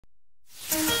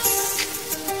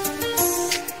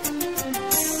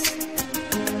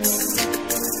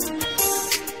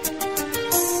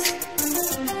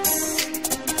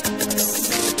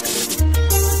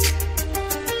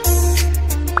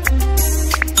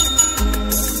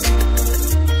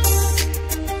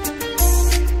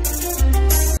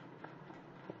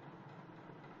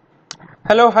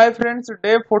Hello, hi friends.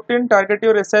 Day 14 target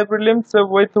your SI prelims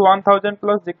with 1000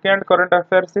 plus GK and current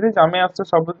affairs series. आमे आपसे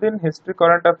सबुदिन history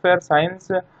current affair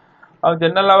science और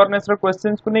general awareness रो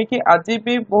questions को नेकी आज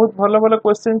भी बहुत भलो भलो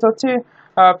क्वेश्चंस अछि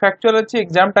फैक्चुअल अछि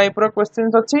एग्जाम टाइप रो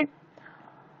क्वेश्चंस अछि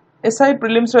एसआई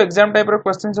प्रिलिम्स रो एग्जाम टाइप रो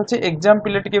क्वेश्चंस अछि एग्जाम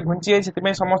पिले टिके घुंची आइ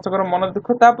सेति समस्त कर मन दुख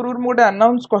ता पूर्व मोटे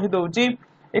अनाउंस कहि दउची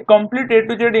ए complete A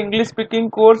to Z English speaking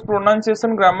course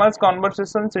pronunciation grammars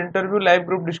conversations interview live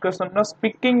group discussion know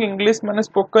speaking English माने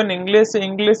spoken English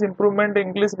English improvement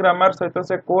English grammar सहित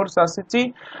से कोर्स आसीची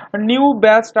न्यू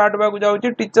बैच स्टार्ट बा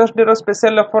जाउची टीचर्स डे रो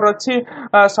स्पेशल ऑफर अछि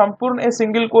संपूर्ण a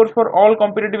single course for all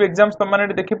competitive exams त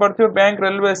माने देखि परथियो bank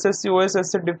railway SSC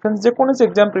OSSC defence जे कोनस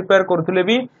एग्जाम प्रिपेयर करथुले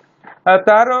भी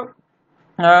तार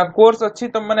कोर्स अच्छी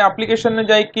तुम मैंने एप्लिकेशन में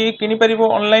जाई कि किनी परिबो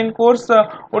online course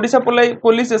Odisha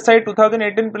police SI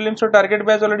 2018 prelims रो target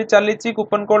batch already चलीची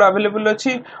coupon code available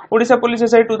अछि Odisha police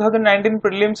SI 2019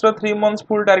 prelims row 3 months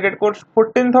full target course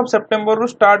 14th of September row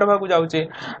start होबा जाउचे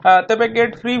तबे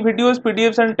get free videos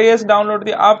PDFs and test download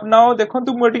the app now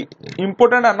देखंतु मोटी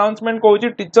important announcement कहूची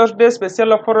teachers day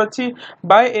special offer अछि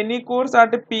by any course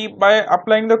eight P by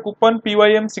applying the coupon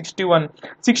PYM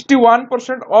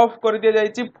 61% of कर दिया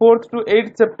जायछि 4th to 8th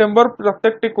September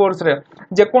प्रत्येक course रे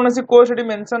जे कोनसी course eighty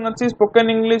mention अछि spoken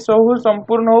English हो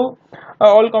संपूर्ण हो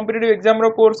ऑल कॉम्पिटिटिव एग्जाम रो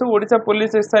कोर्स ओडिशा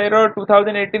पुलिस एसआई रो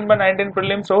 2018 बा 19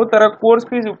 प्रीलिम्स हो तारा कोर्स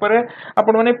फीस ऊपर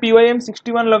आपण माने PYM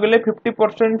 61 लगले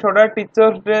 50% छोड़ा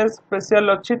टीचर्स डे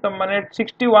स्पेशल अछि त माने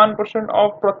 61%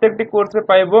 ऑफ प्रत्येक कोर्स रे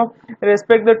पाइबो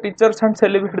respect the teachers and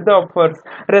celebrate the offers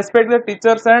respect the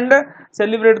teachers and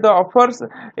celebrate the offers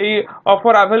A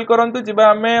offer avail करंतु जिबा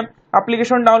हमें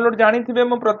एप्लिकेशन डाउनलोड जानी थिबे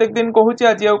मो प्रत्येक दिन कहूची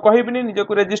आज आ कहिबिनी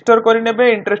निजको रजिस्टर करि नेबे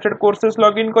इंटरेस्टेड कोर्सेस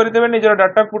लॉगिन करि देबे निजर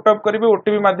डाटा पुट अप करिवे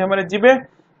ओटीपी माध्यम रे जिबे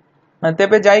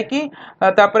तेबे जाई कि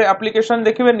तापर एप्लिकेशन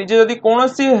देखिबे निजे जदी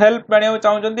कोनोसी हेल्प मानियो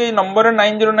चाहउजंती ए नंबर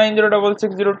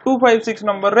 9090660256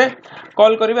 नंबर रे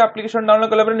कॉल करिवे एप्लिकेशन डाउनलोड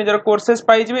कला पर निजर कोर्सेस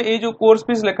पाई जिवे ए जो कोर्स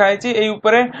फीस लिखा है ए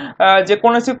ऊपर जे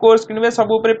कोनोसी कोर्स किनबे सब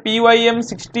ऊपर PYM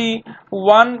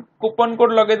 61 कूपन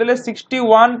कोड लगे देले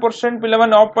 61% पिला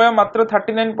माने ऑफ पाय मात्र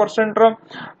 39% रो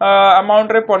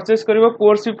अमाउंट रे परचेस करिवो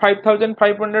कोर्स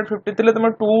 5550 थिले तमे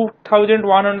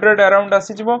 2100 अराउंड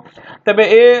आसी जिवो तबे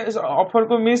ए ऑफर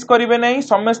को मिस करिवे नहीं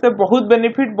समस्त बहुत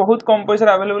बेनिफिट बहुत कम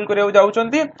पैसा अवेलेबल करिया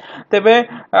जाउचंती तबे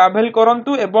अवेल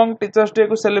करंतु एवं टीचर्स डे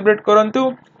को सेलिब्रेट करंतु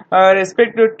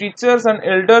respect your teachers and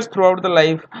elders through out the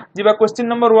life जिबा क्वेश्चन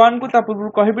नंबर 1 को ता पूर्व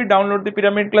कहबी download the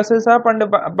pyramid classes app and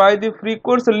by the free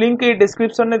course link a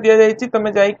description में दिया जायछि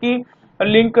तमे जाई कि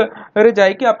लिंक रे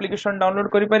जाई कि एप्लिकेशन डाउनलोड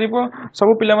करि परिबो सब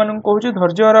पिला मानन कहूछु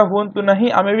धैर्य हरा होंतु नहीं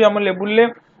आमे भी हम लेवल ले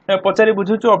पचारि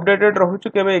बुझुछु अपडेटेड रहूछु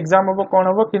केबे एग्जाम होबो कोन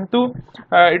होबो किंतु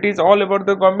it is all about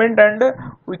the government and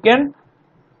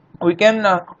we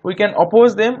can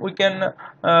oppose them we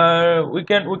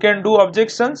can do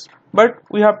objections but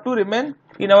we have to remain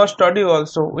in our study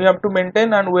also we have to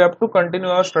maintain and we have to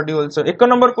continue our study also एक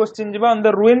number question जिबा on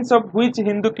the ruins of which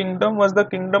hindu kingdom was the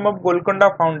kingdom of golconda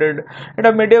founded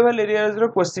Etah medieval areas row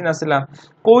question आसिला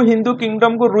को Hindu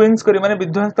kingdom को ruins करी माने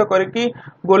विध्वंस करके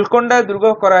गोलकोंडा दुर्ग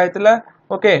करा हेतला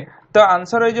okay तो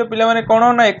आंसर है जो पिला माने कोन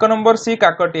ना एक नंबर सी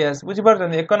काकटियास बुझी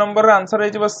परछन एक नंबर रो आंसर है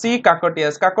जो सी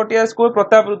काकटियास को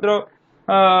प्रताप रुद्र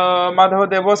माधव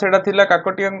देव सेटा थिला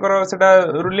काकटियंकर सेटा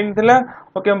रूलिंग थिला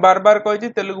ओके बार बार कहि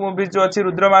तेलुगु मूवीज जो अछि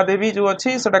रुद्र माधवी जो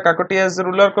अछि सेटा काकटियास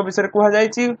रूलर को विषय कुहा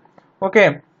जायछि ओके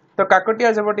तो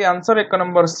काकटियास बटी आंसर एक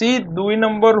नंबर सी दुई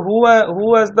number who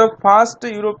was the first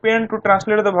European to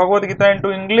translate the Bhagavad Gita into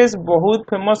English बहुत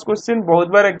फेमस क्वेश्चन बहुत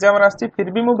बार एग्जाम रे आछि फिर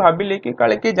भी मु भाबिले कि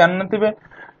काले के जान नथिबे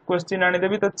क्वेश्चन आनी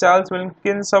देबी तो चार्ल्स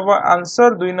विल्किंस हबो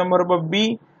आंसर दुई नंबर हबो बी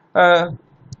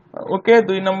ओके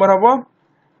दुई नंबर हबो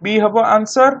बी हबो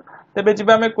आंसर तबे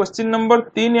जिबा में क्वेश्चन नंबर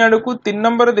 3 याड को 3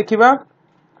 नंबर देखिबा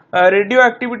radio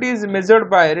activity is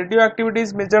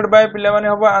measured by पिला माने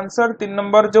हबो आंसर 3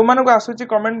 नंबर जो माने को आसुची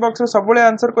कमेंट बॉक्स रे सबले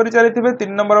आंसर करि चालिथिबे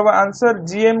 3 नंबर हबो answer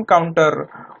GM counter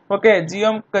okay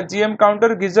GM counter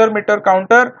geyser metre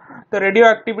counter तो रेडियो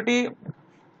एक्टिविटी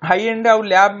हाई एंड आउ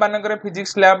लैब मानकर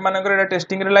फिजिक्स लैब मानकर एटा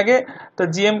टेस्टिंग रे लागे तो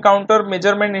जीएम काउंटर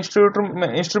मेजरमेंट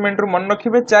इंस्ट्रूमेंट रो मन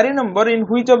रखिबे 4 number in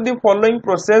which of the following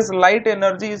process light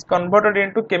energy is converted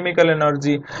into chemical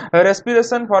energy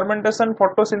respiration fermentation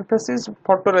photosynthesis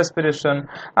photo respiration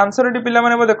answer D पिला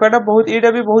माने देखो एटा बहुत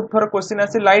एटा भी बहुत फर क्वेश्चन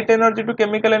आसी light energy to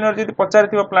chemical energy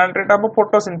पचारथिबा plant रे एटा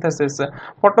photosynthesis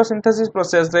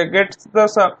process gets the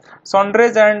sun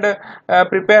rays and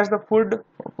prepares the food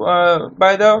by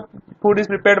the food is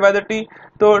prepared by the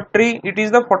tree it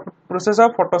is the process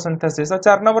of photosynthesis so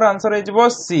 4 number answer is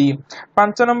C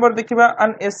 5 number देखिबा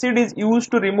an acid is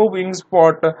used to remove ink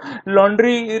spot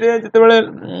laundry रे जते बेले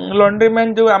laundry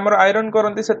man जो हमर iron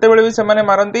करंती सेते बेले भी से माने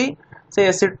मारंती से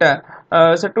एसिडटा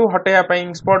सेटू हटेया पई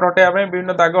इंकस्पॉट हटेया पई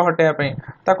विभिन्न दाग हटेया पई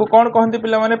ताकू कोन कहंती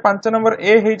पिला माने 5 नंबर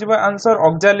ए हे जबा आंसर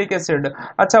ऑक्सैलिक एसिड।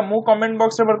 अच्छा मु कमेंट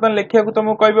बॉक्स रे बर्तन लेखिया को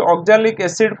तुमको कहबे ऑक्सैलिक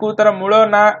एसिड को तार मूल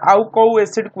ना आउ को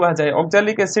एसिड कुआ जाय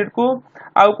ऑक्सैलिक एसिड को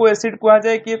आउ को एसिड कुआ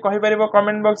जाय कि कहि परिबो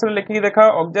कमेंट बॉक्स रे लिखि देखा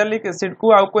ऑक्सैलिक एसिड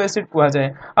को आउ को एसिड कुआ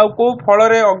जाय आउ को फल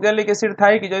रे ऑक्सैलिक एसिड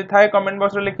थाय कि जदि थाय कमेंट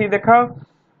बॉक्स रे लिखि देखा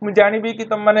मु जानिबी कि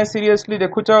तुम माने सीरियसली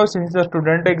देखुछ और सिंसियर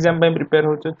स्टूडेंट एग्जाम पे prepare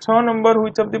होछ। 6 number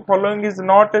which of the following is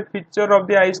not a feature of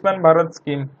the Ayushman Bharat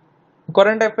scheme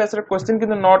current affairs रे क्वेश्चन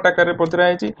किंतु नॉट आकार रे पचरा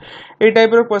है ए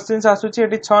टाइप रो क्वेश्चंस आसुची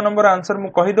एटी 6 नंबर आंसर मु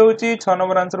कहि दउची 6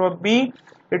 number answer B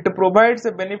it provides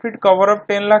a benefit cover of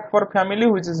 10 lakh for family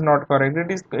which is not correct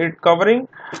it covering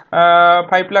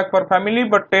 5 lakh for family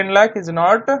but 10 lakh is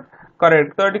not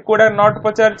correct तो eighty कोडा not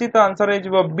पचारची तो answer है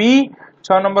जिवो B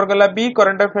 6 number गला B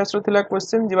current affairs रो थिला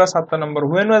question जिवा 7 number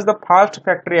when was the first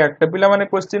factory act पिला माने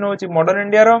क्वेश्चन होची मॉडर्न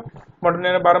इंडिया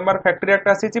बारंबार factory act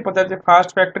आसीची पचारची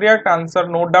first factory act answer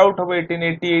no doubt हो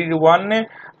 1881 ने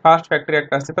फर्स्ट फैक्ट्री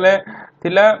एक्ट आसी तले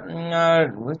थिला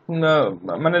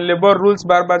माने लेबर रूल्स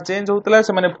बार बार चेंज होतला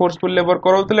से माने फोर्सफुल लेबर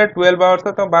करौतले 12 आवर्स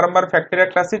तो बारंबार फैक्ट्री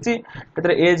एक्ट आसीची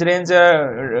एतरे एज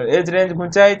रेंज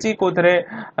घुंचाइची कोथरे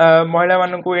महिला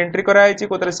मानन को एंट्री कराइची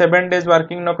कोथरे 7 डेज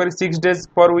वर्किंग न करी 6 डेज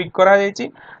पर वीक करा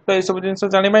तो ये सब जिनस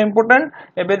जानिबा इंपोर्टेंट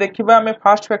एबे देखिबा हमें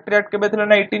फर्स्ट फैक्ट्री एक्ट केबे थिला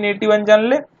ना 1881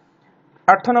 जानले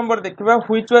 8 नंबर देखिबा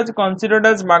which was considered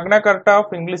as magna carta of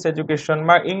English education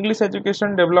English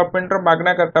education development row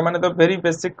magna carta माने तो वेरी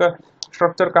बेसिक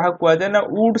स्ट्रक्चर कहा कुआ जाय ना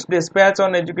woods dispatch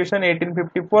on education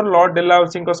 1854 Lord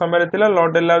Dalhousie को समय थिला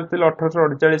लॉर्ड डेलहाउसी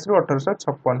 1848 रु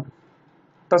 1856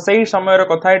 तो सही समय रो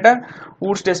कथा एटा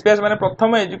वुड्स डिस्पैच माने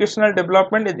प्रथम educational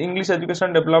development English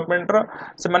education development रो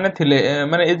से माने थिले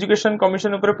माने एजुकेशन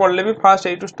कमिशन ऊपर पढ़ले भी फास्ट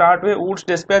एटू स्टार्ट हुए वुड्स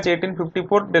डिस्पैच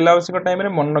 1854 डेलहाउसी को टाइम रे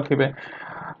मन रखिबे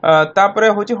तापरे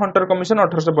होची हंटर कमिशन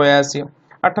 1882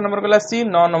 8 नंबर गला सी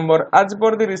 9 नंबर आज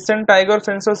पर the recent tiger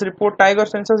census report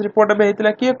एबे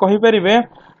हेतिला कि कहि परिबे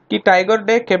कि टाइगर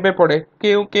डे केबे पड़े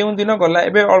केउ दिन गला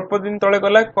एबे अल्प दिन तळे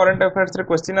गला करंट अफेयर्स रे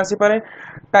क्वेश्चन आसी पारे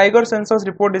टाइगर सेंसस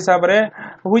रिपोर्ट हिसाब रे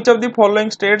which of the following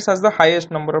states has the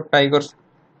highest number of tigers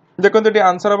देखो तो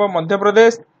आंसर अब Madhya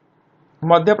Pradesh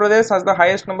has the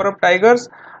highest number of tigers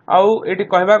आउ एटी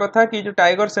कहबा कथा कि जो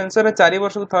टाइगर सेंसर 4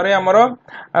 वर्ष को थरे हमर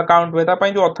काउंट हुए ता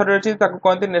पई जो अथॉरिटी अछि ताको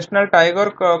कहते national tiger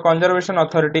conservation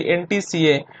authority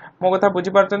NTCA मो कथा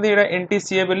बुझी पारचंदी एटा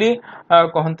एनटीसीए बोली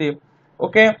कहंती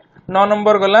ओके 9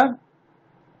 नंबर गला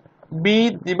बी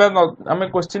दिबा हमें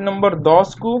क्वेश्चन नंबर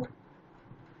 10 को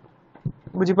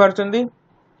बुझी पारचंदी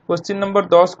क्वेश्चन नंबर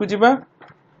 10 को जिबा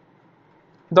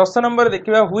 10 नंबर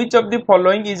देखिबा which of the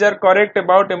following is are correct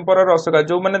about emperor Ashoka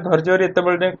जो माने धैर्य रे एते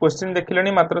बळे क्वेश्चन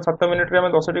देखिलेनी मात्र 7 मिनिट रे हम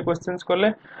 10 टी क्वेश्चंस करले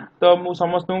तो मु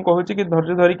समस्त को कहूची कि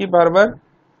धैर्य धरि कि बार बार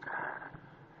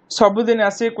सब दिन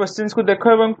आसी क्वेश्चंस को देखो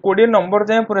एवं 20 नंबर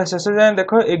जाय पूरा शेष जाय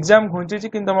देखो एग्जाम घुंची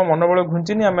किंतु हम मनोबल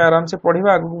घुंचीनी हम आराम से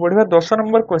पढिबा आगु बढ़िबा 10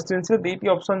 नंबर क्वेश्चंस रे दीटी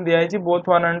ऑप्शन दिया है बोथ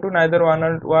 1 and 2 नाइदर 1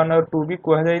 or 2 भी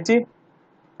कहा जाय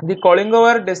The Kalinga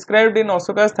War described in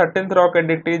Ashoka's 13th Rock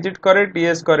Edict. Is it correct?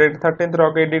 Yes, correct. 13th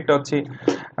Rock Edict अच्छी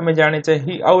हमें जाने चाहिए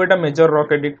ही आउ एटा मेजर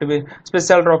रॉक एडिक्ट भी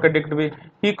स्पेशल रॉक एडिक्ट भी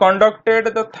he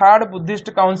conducted the third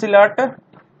Buddhist Council at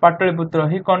Pataliputra.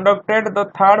 He conducted the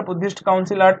third Buddhist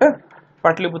Council at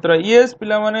Pataliputra. Yes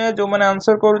पिला माने जो माने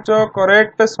आंसर करूचो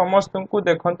करेक्ट समस्त को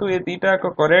देखंतु ये तीटा को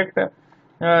करेक्ट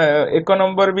एक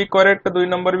नंबर भी करेक्ट 2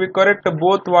 नंबर भी करेक्ट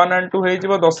बोथ 1 and 2 हे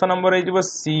जिवो 10 नंबर हे जिवो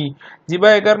सी जिबा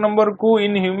 11 नंबर को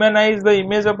in human eyes the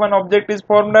image of an object is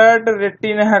formed at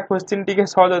retina question टिके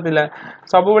सहज थिला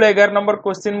सब बेले 11 नंबर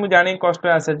क्वेश्चन मु जानि कष्ट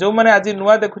आसे जो माने आज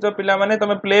नुवा देखुचो पिला माने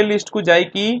तमे प्ले लिस्ट को जाई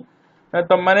की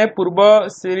तुम माने पूर्व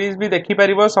सीरीज भी देखि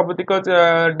परिबो सबतिक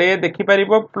डे देखि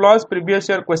परिबो plus previous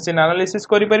year question analysis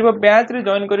करि परिबो बैच रे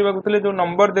जॉइन करबा कुतले जो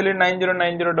नंबर देले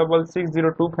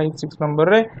 9090660256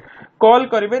 नंबर रे कॉल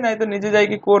करिवे नै तो निजे जाई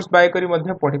की कोर्स बाय करी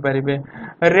मध्ये पढि परिबे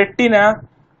रेटिना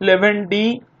 11D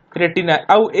रेटिना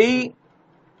आउ एई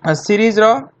सीरीज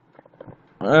रो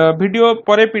वीडियो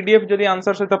परे पीडीएफ जदि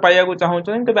आंसर सहित पाइया को चाहू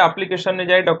तबे एप्लिकेशन ने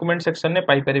जाय डॉक्यूमेंट सेक्शन ने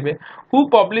पाई परिबे who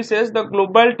publishes the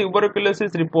global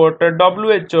tuberculosis report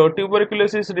WHO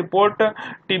tuberculosis report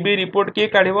TB report के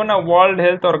काढिबो ना world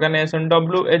health organisation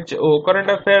WHO current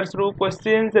affairs रु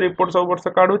क्वेश्चंस रिपोर्ट सब वर्ष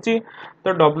काढुची तो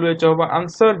WHO हो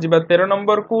आंसर जिबा 13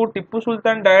 नंबर को टिपू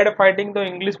सुल्तान died fighting the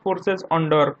English forces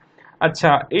under अच्छा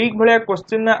एक भलिया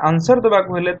क्वेश्चन ना आंसर दबा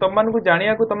को हेले तमन को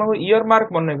जानिया को तमको ईयर मार्क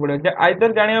बनने पड़े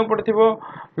आइदर जानिया पड़थिबो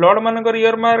लॉर्ड मानकर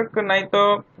ईयर मार्क नाही तो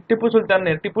टिपू सुल्तान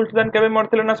केबे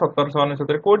मरथिले ना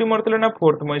 1769 कोडी मरथिले ना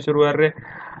 4th मैसूर वार रे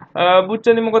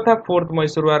बुचनी मो कथा 4th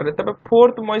मैसूर वार रे तबे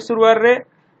 4th मैसूर वार रे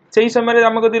सेही समय रे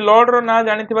हम कदी लॉर्ड रो ना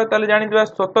जानिथिबा ताले जानिथिबा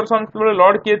 1769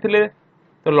 लॉर्ड किए थिले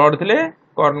तो लॉर्ड थिले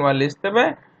कॉर्नवालिस तबे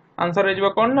आंसर हो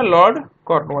कौन ना Lord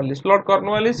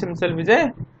Cornwallis himself is a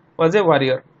was a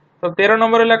warrior तो 13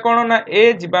 नंबर है कौन ना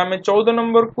ए जिबा में 14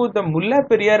 नंबर को the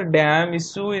Mullaperiyar dam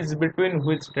issue is between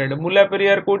which state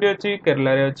Mullaperiyar कोठी अछि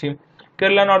केरला रे अछि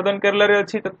केरला नॉर्दर्न केरला रे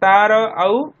अछि तो तार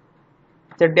आउ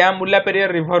से डैम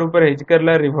मुल्लापेरियार रिवर ऊपर है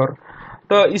केरला रिवर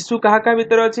तो इश्यू कहा का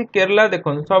भीतर अछि केरला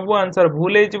देखो सब आंसर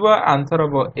भूल हे जिवो आंसर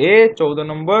हबो ए 14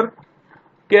 नंबर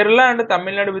केरला एंड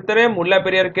तमिलनाडु भितर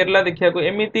मुल्लापेरियार केरला देखिया को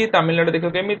एमिति तमिलनाडु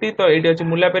देखिया को एमिति तो एडी अछि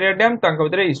मुल्लापेरियार डैम तांका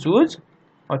भितर इश्यूज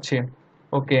अछि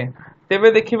ओके तेबे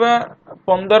देखिबा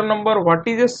 15 number what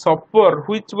is a super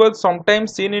which was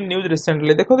sometimes seen in news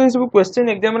recently देखो तो सब क्वेश्चन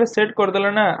एग्जाम रे सेट कर देला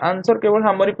ना आंसर केवल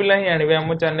हमरी पिला ही आनिबे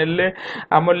हम चैनल रे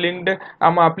हम लिंक्ड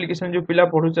हम एप्लीकेशन जो पिला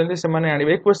पढुचंदी से माने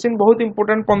आनिबे क्वेश्चन बहुत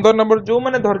इंपोर्टेंट 15 नंबर जो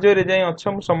माने धैर्य रे जाई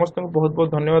अच्छा समस्त को बहुत बहुत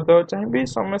धन्यवाद देवा चाहिबी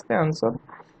समस्त आंसर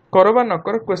करबा न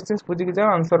कर क्वेश्चंस पूछि के जाओ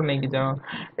आंसर नहीं की जाओ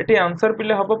एटी आंसर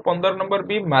पिले हबो 15 number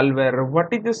B malware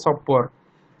what is a सपर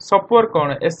सपर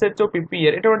कौन SHOPPER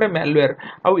एटा गोटे मालवेयर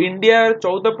आउ इंडिया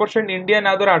 14% इंडिया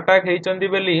ना द्वारा अटैक हेचंदी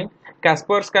बेली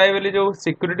कैस्पर स्काई बेली जो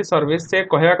सिक्योरिटी सर्विस से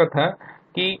कहया कथा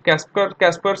कि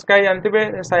Caspar sky जानथिबे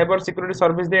cyber security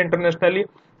service दे इंटरनेशनली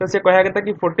तो से कहया कथा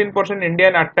कि 14%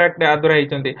 इंडियन अटैक द्वारा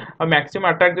हेचंदी और मैक्सिमम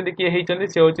अटैक जदी कि हेचंदी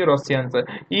से होची रशियंस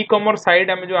ई कॉमर्स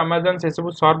साइट हम जो अमेज़न से सब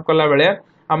सर्व कला बेले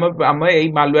हम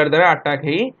एई मालवेयर द्वारा अटैक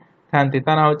हेई थांती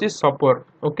ता ना होची सपर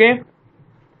ओके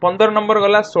 15 नंबर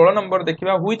गला 16 नंबर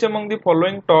देखिबा which among the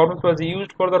following terms was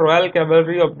used for the royal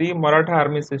cavalry of the Maratha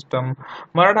army system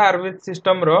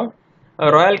row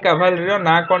royal cavalry रो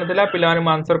ना कोन थिला पिला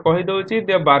माने आंसर कहि दोची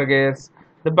द बार्गेर्स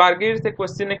से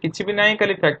क्वेश्चन ने किछि भी नाही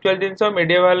खाली फैक्चुअल जिंस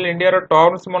मेडिएवल इंडिया रो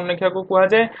टर्म्स मन रखिया को कुहा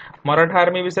जाय मराठा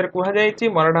आर्मी विषय कुहा जायछि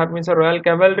मराठा आर्मी से रॉयल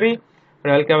कैवलरी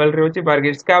होची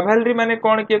बार्गेर्स कैवलरी माने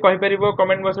कोन के कहि परिबो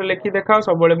कमेंट बॉक्स रे लिखि देखाओ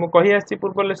सब बळे मु कहि आछि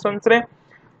पूर्व लेसन्स रे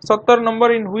 70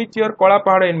 number in which year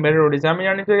Kalapahad invaded Odisha हम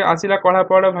जानि छै आसिला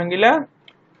कलापहाड़ भांगिला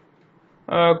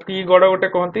की गड गोटे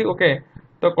कहंती ओके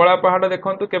तो कलापहाड़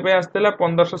देखंतु केबे आस्तला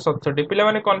 1567 पिला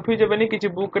माने कंफ्यूज हेबेनी किछि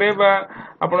बुक रे बा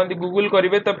आपण यदि गूगल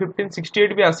करिवे तो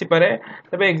 1568 भी आसी पारे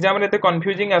तबे एग्जाम रे ते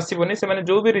कंफ्यूजिंग आसीबोनी से माने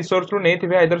जो भी रिसोर्स रो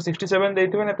नेथिबे आइदर 67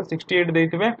 देथिबे ना तो 68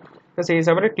 देथिबे तो सेही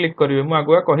हिसाब रे क्लिक करिवे मु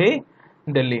आगुआ कहि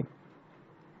देली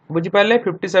बुझी पाले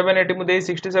 57 एटी मु दे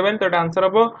 67 तो आंसर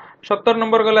हबो 70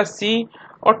 नंबर गला सी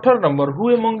 18 number who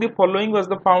among the following was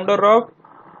the founder of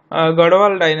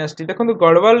Garhwal dynasty देखो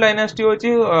गढ़वाल डायनेस्टी होची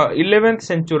 11th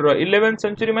सेंचुरी रो 11th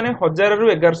सेंचुरी माने 1000 रु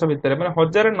 1100 भितर माने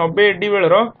 1090 एडी बेल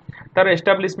रो तार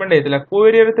एस्टैब्लिशमेंट हेतिला को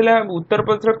एरिया रे थिला उत्तर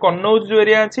प्रदेश रो कन्नौज जो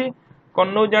एरिया अछि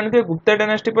कन्नौज जानते गुप्ता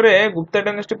डायनेस्टी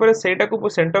पर सेटा को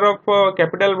सेंटर ऑफ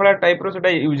कैपिटल वाला टाइप रो सेटा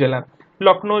यूज हला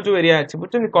लखनऊ जो एरिया अछि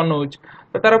बुझछन कन्नौज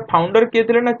तो तार फाउंडर के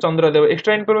थिले ना चंद्रदेव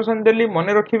एक्स्ट्रा इन्फॉर्मेशन देली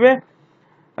मने रखिबे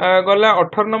गला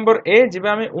 18 नंबर ए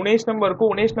जिबा में 19 नंबर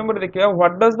देखिबा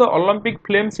what does the Olympic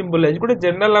flame symbolize Gute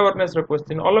general awareness row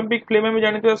question Olympic flame हम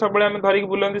जानितो सब बळे हम धरि के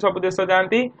बुलंदी सब देश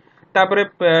जानती तापरे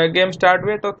गेम स्टार्ट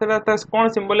हुए तो कौन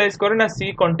सिंबलाइज करे ना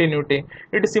सी continuity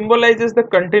it symbolizes the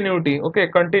continuity okay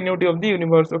continuity of the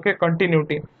universe okay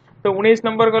continuity तो 19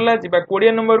 नंबर गला जिबा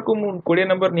 20 नंबर को 20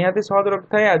 नंबर निहाती सहज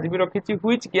रखथाय आज भी रखिछि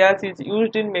which gas is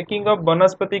used in making of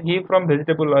वनस्पति घी फ्रॉम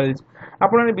वेजिटेबल ऑयल्स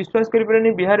आपण विश्वास करि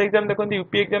परनी बिहार एग्जाम देखंतु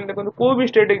यूपी एग्जाम देखंतु को भी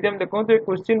स्टेट एग्जाम देखंतु ए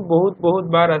क्वेश्चन बहुत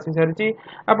बार आसी सारिछि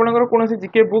आपनकर कोनोसी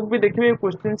जीके बुक भी देखिबे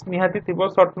क्वेश्चंस निहाती थिबो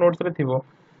शॉर्ट नोट्स रे थिबो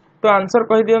तो आंसर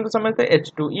कहि दियंतु समस्त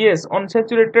H2 yes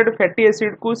unsaturated fatty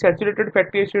acid को सैचुरेटेड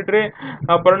फैटी एसिड रे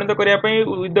परिणत करिया पई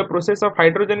विथ द प्रोसेस ऑफ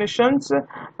हाइड्रोजनेशंस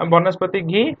वनस्पति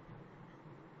घी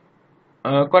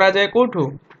करा जाय कोठू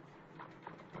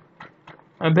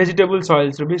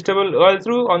वेजिटेबल ऑयल्स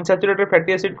रु अनसैचुरेटेड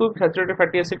फैटी एसिड को सैचुरेटेड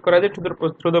फैटी एसिड करा जाय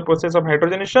through the process of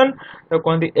hydrogenation तो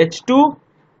कहंती H2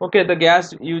 okay the gas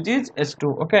uses S2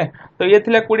 okay तो ये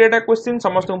थिला 20 टा क्वेश्चन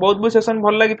समस्त बहुत बहुत सेशन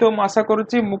भल लागि तो म आशा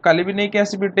करूची मु काली भी नै के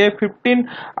आसी डे 15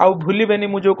 आ भूली बेनी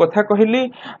मु जो कथा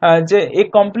कहिली जे ए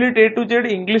complete A to Z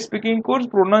English speaking course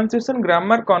pronunciation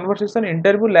grammar conversation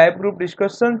interview live group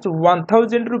discussions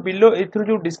 1000 रु बिलो एथ्रु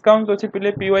जो डिस्काउंट अछि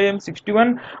पिले PYM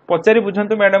 61 पचारी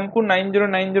बुझंतु मैडम को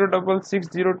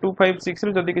 9090660256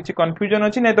 रे जदी किछि कंफ्यूजन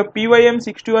अछि नै तो PYM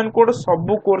 61 कोड सब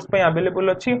कोर्स पे अवेलेबल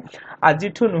अछि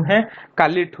आजिठु नुहे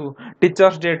काली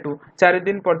टीचर्स डे टू 4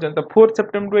 दिन पर्यंत 4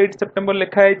 सेप्टेम्बर 8 सेप्टेम्बर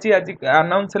लिखा है आज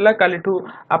अनाउंस है काली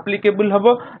एप्लीकेबल हम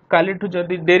काली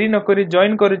जदि देरी न करी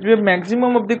जॉइन करेंगे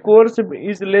maximum of the course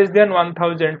is less than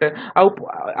 1000 आउ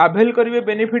अवेल करेंगे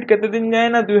बेनिफिट केते दिन जाए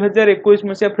ना 2021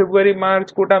 मसिया फेब्रुआरी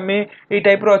मार्च कोटा में ए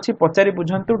टाइप रो अछि पचारी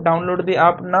बुझंतु download the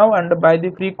app now and by the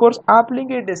free course आप लिंक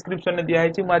डिस्क्रिप्शन में दिया है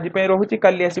आज पे रहूची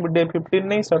काली आसी डे 15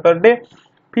 नहीं सैटरडे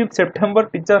 5 सेप्टेम्बर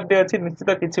टीचर्स डे अच्छी निश्चित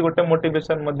किसी गोटे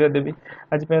मोटिवेशन देवी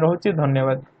आज पे रहूची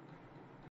धन्यवाद।